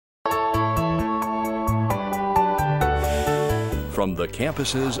From the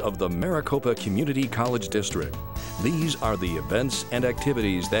campuses of the Maricopa Community College District, these are the events and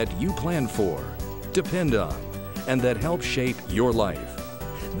activities that you plan for, depend on, and that help shape your life.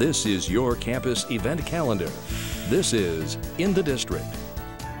 This is your campus event calendar. This is In the District.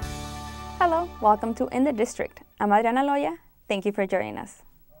 Hello, welcome to In the District. I'm Adriana Loya. Thank you for joining us.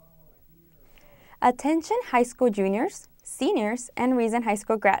 Attention high school juniors, seniors, and recent high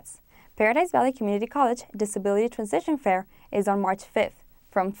school grads. Paradise Valley Community College Disability Transition Fair is on March 5th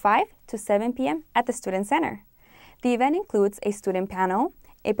from 5 to 7 p.m. at the Student Center. The event includes a student panel,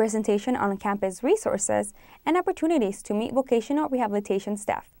 a presentation on campus resources, and opportunities to meet vocational rehabilitation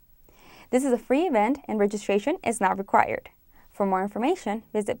staff. This is a free event and registration is not required. For more information,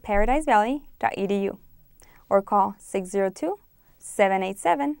 visit paradisevalley.edu or call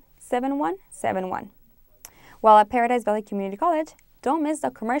 602-787-7171. While at Paradise Valley Community College, don't miss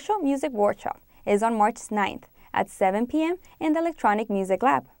the Commercial Music Workshop. It is on March 9th at 7 p.m. in the Electronic Music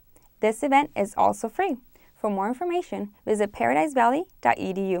Lab. This event is also free. For more information, visit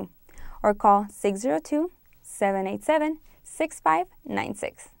paradisevalley.edu or call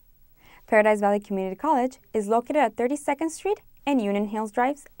 602-787-6596. Paradise Valley Community College is located at 32nd Street and Union Hills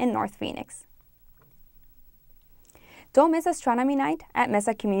Drives in North Phoenix. Don't miss Astronomy Night at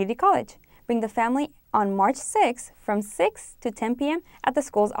Mesa Community College. Bring the family on March 6th from 6 to 10 p.m. at the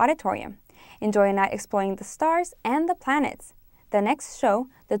school's auditorium. Enjoy a night exploring the stars and the planets. The next show,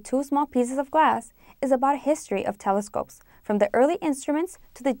 The Two Small Pieces of Glass, is about a history of telescopes, from the early instruments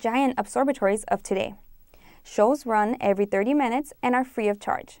to the giant observatories of today. Shows run every 30 minutes and are free of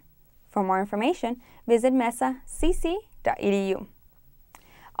charge. For more information, visit mesacc.edu.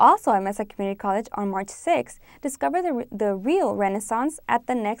 Also at Mesa Community College on March 6th, discover the real Renaissance at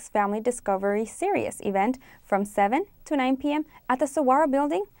the Next Family Discovery Series event from 7 to 9 p.m. at the Saguaro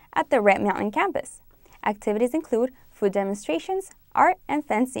Building at the Red Mountain campus. Activities include food demonstrations, art, and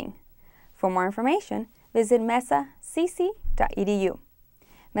fencing. For more information, visit mesacc.edu.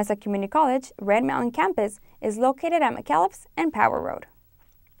 Mesa Community College Red Mountain campus is located at McKellips and Power Road.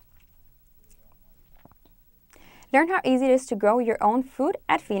 Learn how easy it is to grow your own food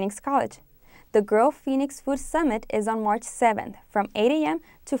at Phoenix College. The Grow Phoenix Food Summit is on March 7th from 8 a.m.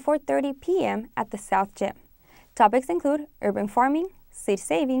 to 4:30 p.m. at the South Gym. Topics include urban farming, seed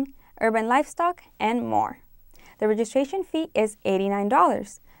saving, urban livestock, and more. The registration fee is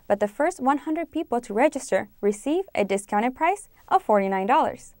 $89, but the first 100 people to register receive a discounted price of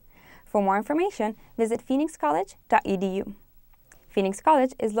 $49. For more information, visit phoenixcollege.edu. Phoenix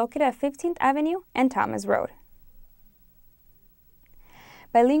College is located at 15th Avenue and Thomas Road.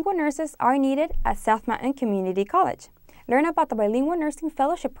 Bilingual nurses are needed at South Mountain Community College. Learn about the Bilingual Nursing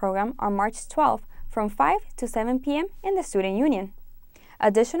Fellowship Program on March 12th from 5 to 7 p.m. in the Student Union.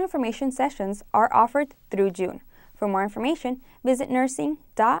 Additional information sessions are offered through June. For more information, visit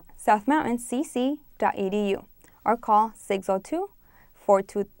nursing.southmountainCC.edu or call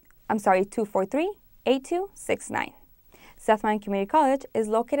 602-243-8269. South Mountain Community College is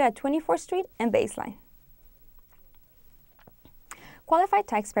located at 24th Street and Baseline. Qualified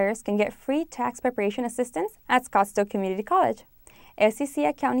taxpayers can get free tax preparation assistance at Scottsdale Community College. SEC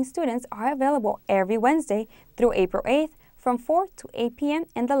accounting students are available every Wednesday through April 8th from 4 to 8 p.m.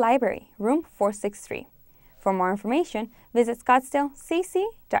 in the library, room 463. For more information, visit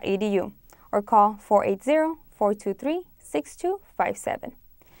scottsdalecc.edu or call 480-423-6257.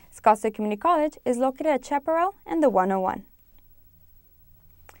 Scottsdale Community College is located at Chaparral and the 101.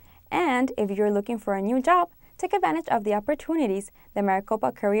 And if you're looking for a new job, take advantage of the opportunities the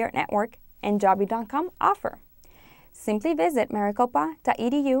Maricopa Career Network and Jobby.com offer. Simply visit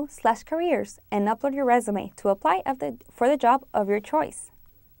maricopa.edu/careers and upload your resume to apply for the job of your choice.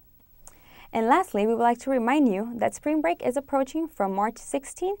 And lastly, we would like to remind you that spring break is approaching from March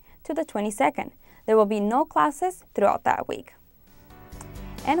 16th to the 22nd. There will be no classes throughout that week.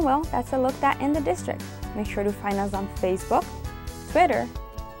 And well, that's a look at In the District. Make sure to find us on Facebook, Twitter,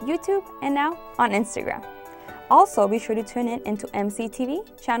 YouTube, and now on Instagram. Also, be sure to tune in into MCTV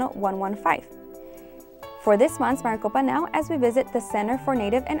channel 115. For this month's Maricopa Now, as we visit the Center for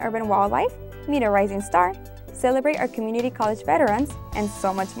Native and Urban Wildlife, meet a rising star, celebrate our community college veterans, and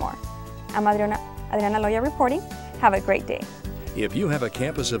so much more. I'm Adriana Loya reporting. Have a great day. If you have a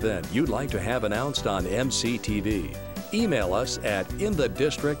campus event you'd like to have announced on MCTV, email us at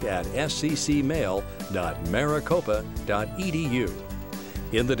inthedistrict@sccmail.maricopa.edu.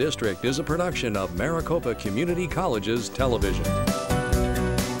 In the District is a production of Maricopa Community College's television.